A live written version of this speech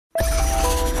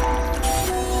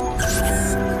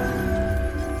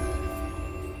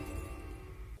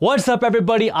What's up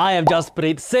everybody, I am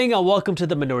Jaspreet Singh and welcome to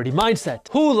the Minority Mindset.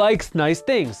 Who likes nice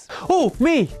things? Oh,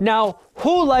 me! Now,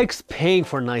 who likes paying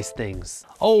for nice things?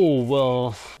 Oh,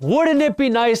 well, wouldn't it be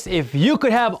nice if you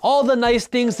could have all the nice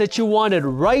things that you wanted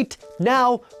right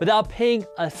now without paying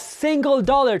a single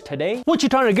dollar today? What you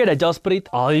trying to get at, Jaspreet?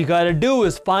 All you gotta do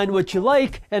is find what you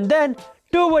like and then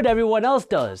do what everyone else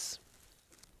does.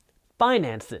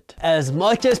 Finance it. As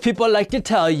much as people like to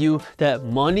tell you that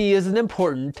money isn't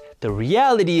important, the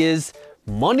reality is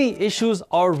money issues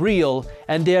are real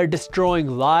and they are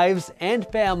destroying lives and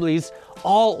families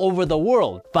all over the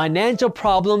world. Financial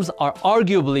problems are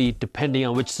arguably, depending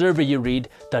on which survey you read,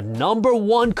 the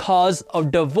 #1 cause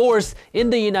of divorce in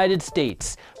the United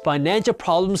States. Financial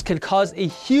problems can cause a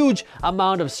huge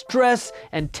amount of stress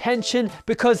and tension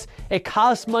because it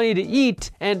costs money to eat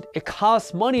and it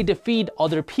costs money to feed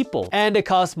other people. And it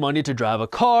costs money to drive a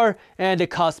car, and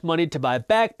it costs money to buy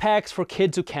backpacks for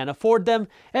kids who can't afford them,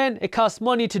 and it costs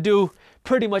money to do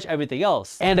pretty much everything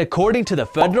else. And according to the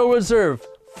Federal Reserve,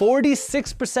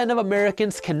 46% of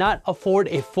Americans cannot afford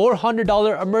a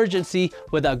 $400 emergency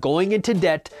without going into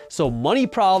debt, so money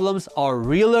problems are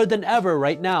realer than ever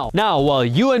right now. Now, while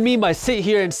you and me might sit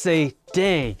here and say,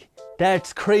 dang,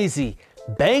 that's crazy,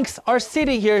 banks are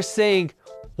sitting here saying,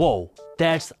 whoa,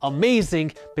 that's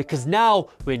amazing, because now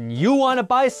when you want to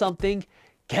buy something,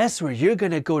 guess where you're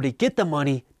gonna go to get the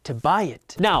money to buy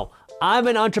it. Now, I'm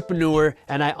an entrepreneur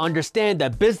and I understand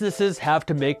that businesses have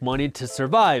to make money to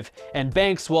survive, and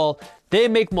banks, well, they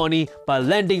make money by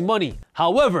lending money.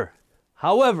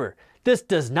 However, this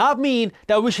does not mean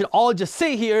that we should all just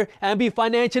sit here and be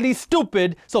financially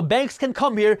stupid so banks can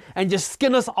come here and just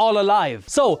skin us all alive.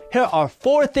 So here are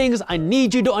 4 things I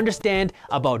need you to understand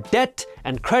about debt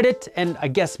and credit and I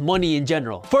guess money in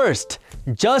general. First,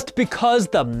 just because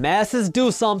the masses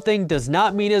do something does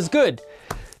not mean it's good.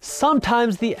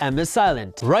 Sometimes the M is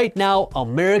silent. Right now,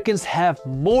 Americans have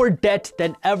more debt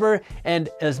than ever, and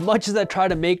as much as I try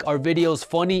to make our videos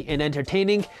funny and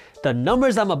entertaining, the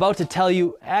numbers I'm about to tell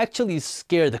you actually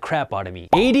scare the crap out of me.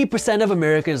 80% of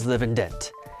Americans live in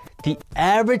debt. The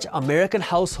average American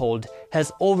household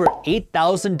has over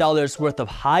 $8,000 worth of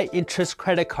high-interest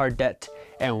credit card debt,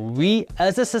 and we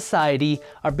as a society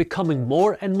are becoming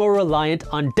more and more reliant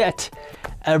on debt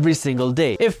every single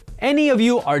day. If any of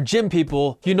you are gym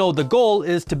people, you know the goal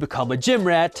is to become a gym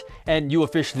rat, and you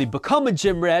officially become a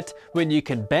gym rat when you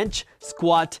can bench,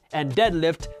 squat, and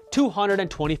deadlift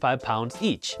 225 pounds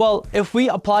each. Well, if we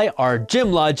apply our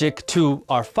gym logic to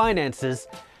our finances,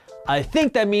 I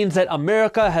think that means that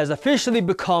America has officially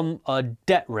become a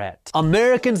debt rat.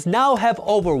 Americans now have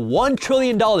over $1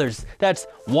 trillion, that's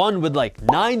one with like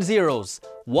 9 zeros,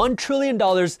 $1 trillion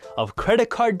of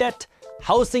credit card debt,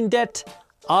 housing debt,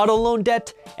 auto loan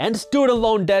debt, and student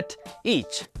loan debt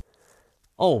each.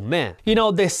 Oh man. You know,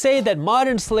 they say that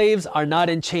modern slaves are not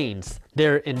in chains,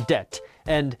 they're in debt.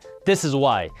 And this is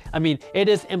why. I mean, it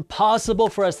is impossible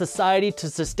for a society to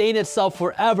sustain itself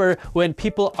forever when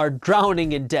people are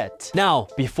drowning in debt. Now,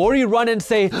 before you run and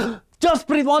say,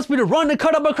 Jaspreet wants me to run and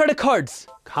cut up my credit cards,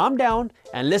 calm down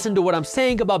and listen to what I'm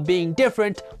saying about being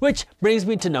different, which brings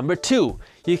me to number 2.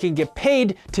 You can get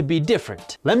paid to be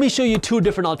different. Let me show you 2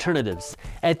 different alternatives.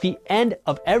 At the end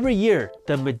of every year,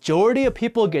 the majority of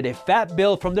people get a fat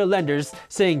bill from their lenders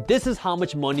saying this is how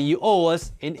much money you owe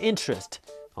us in interest.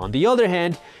 On the other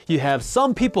hand, you have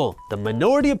some people, the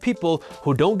minority of people,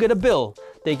 who don't get a bill.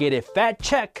 They get a fat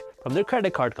check from their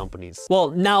credit card companies.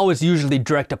 Well, now it's usually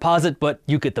direct deposit, but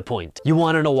you get the point. You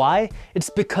wanna know why? It's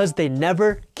because they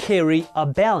never carry a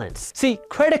balance. See,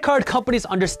 credit card companies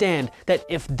understand that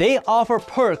if they offer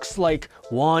perks like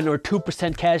 1 or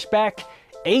 2% cash back,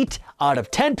 8 out of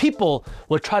 10 people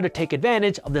will try to take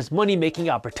advantage of this money-making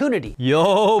opportunity.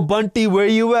 Yo, Bunty, where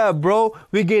you at, bro?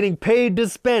 We're getting paid to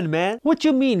spend, man. What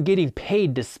you mean getting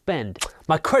paid to spend?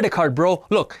 My credit card, bro.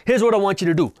 Look, here's what I want you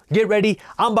to do. Get ready.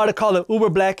 I'm about to call an Uber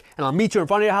Black and I'll meet you in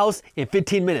front of your house in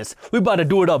 15 minutes. We about to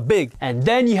do it up big. And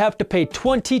then you have to pay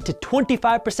 20 to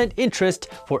 25% interest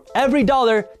for every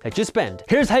dollar that you spend.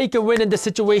 Here's how you can win in this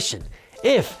situation.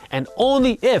 If and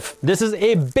only if, this is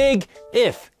a big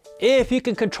if you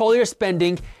can control your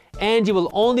spending and you will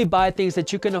only buy things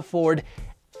that you can afford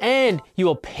and you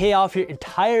will pay off your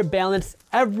entire balance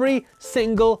every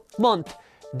single month,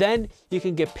 then you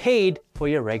can get paid for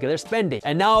your regular spending.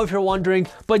 And now if you're wondering,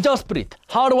 but Jaspreet,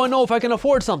 how do I know if I can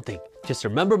afford something? Just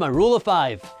remember my rule of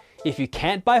 5. If you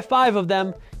can't buy 5 of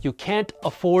them, you can't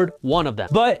afford 1 of them.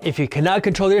 But if you cannot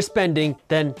control your spending,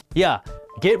 then yeah,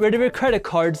 get rid of your credit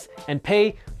cards and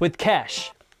pay with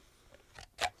cash.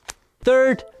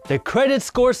 Third, The credit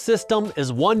score system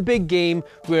is one big game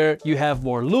where you have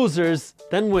more losers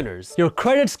than winners. Your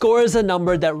credit score is a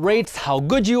number that rates how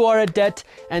good you are at debt,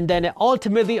 and then it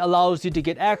ultimately allows you to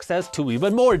get access to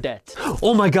even more debt.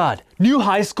 Oh my god, new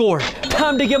high score!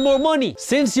 Time to get more money!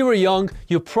 Since you were young,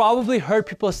 you probably heard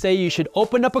people say you should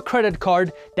open up a credit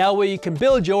card, that way you can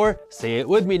build your, say it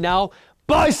with me now,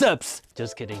 biceps!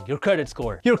 Just kidding, your credit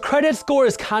score. Your credit score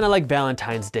is kind of like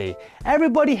Valentine's Day.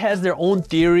 Everybody has their own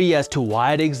theory as to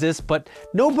why it exists, but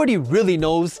nobody really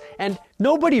knows, and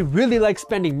nobody really likes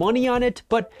spending money on it,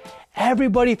 but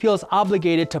everybody feels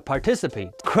obligated to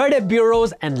participate. Credit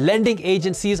bureaus and lending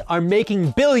agencies are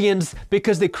making billions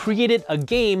because they created a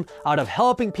game out of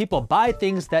helping people buy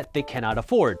things that they cannot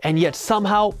afford. And yet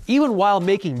somehow, even while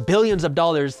making billions of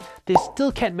dollars, they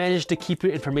still can't manage to keep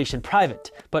your information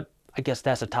private. But I guess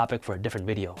that's a topic for a different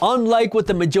video. Unlike what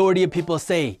the majority of people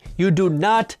say, you do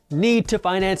not need to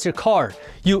finance your car.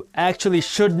 You actually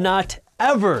should not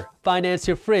ever finance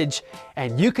your fridge,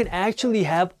 and you can actually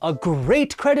have a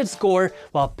great credit score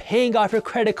while paying off your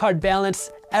credit card balance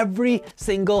every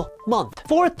single month.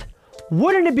 Fourth,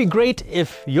 wouldn't it be great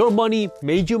if your money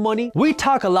made you money? We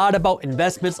talk a lot about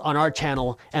investments on our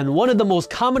channel, and one of the most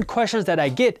common questions that I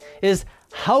get is,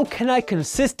 how can I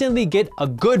consistently get a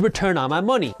good return on my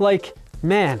money? Like,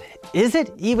 man, is it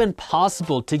even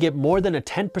possible to get more than a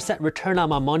 10% return on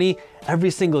my money every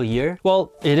single year?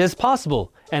 Well, it is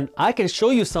possible. And I can show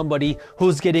you somebody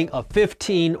who's getting a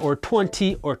 15 or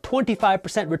 20 or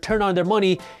 25% return on their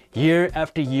money year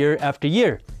after year after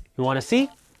year. You wanna see?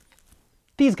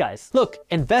 These guys. Look,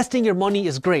 investing your money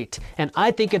is great, and I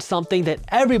think it's something that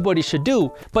everybody should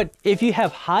do, but if you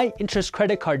have high interest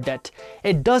credit card debt,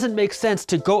 it doesn't make sense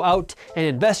to go out and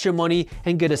invest your money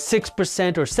and get a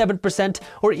 6% or 7%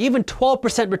 or even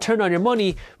 12% return on your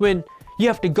money when you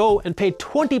have to go and pay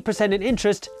 20% in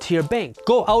interest to your bank.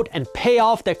 Go out and pay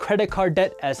off that credit card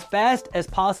debt as fast as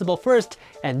possible first,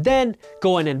 and then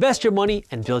go and invest your money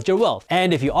and build your wealth.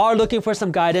 And if you are looking for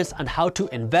some guidance on how to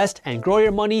invest and grow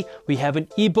your money, we have an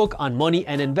ebook on money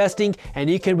and investing, and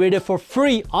you can read it for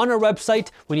free on our website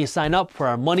when you sign up for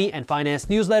our money and finance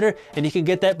newsletter. And you can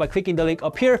get that by clicking the link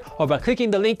up here or by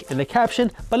clicking the link in the caption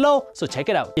below, so check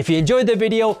it out. If you enjoyed the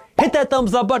video, hit that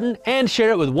thumbs up button and share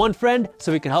it with one friend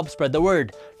so we can help spread the word.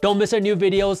 Don't miss our new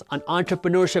videos on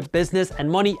entrepreneurship, business,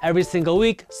 and money every single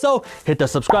week. So hit the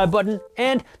subscribe button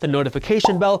and the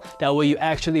notification bell. That way you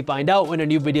actually find out when our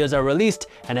new videos are released.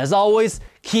 And as always,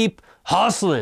 keep hustling.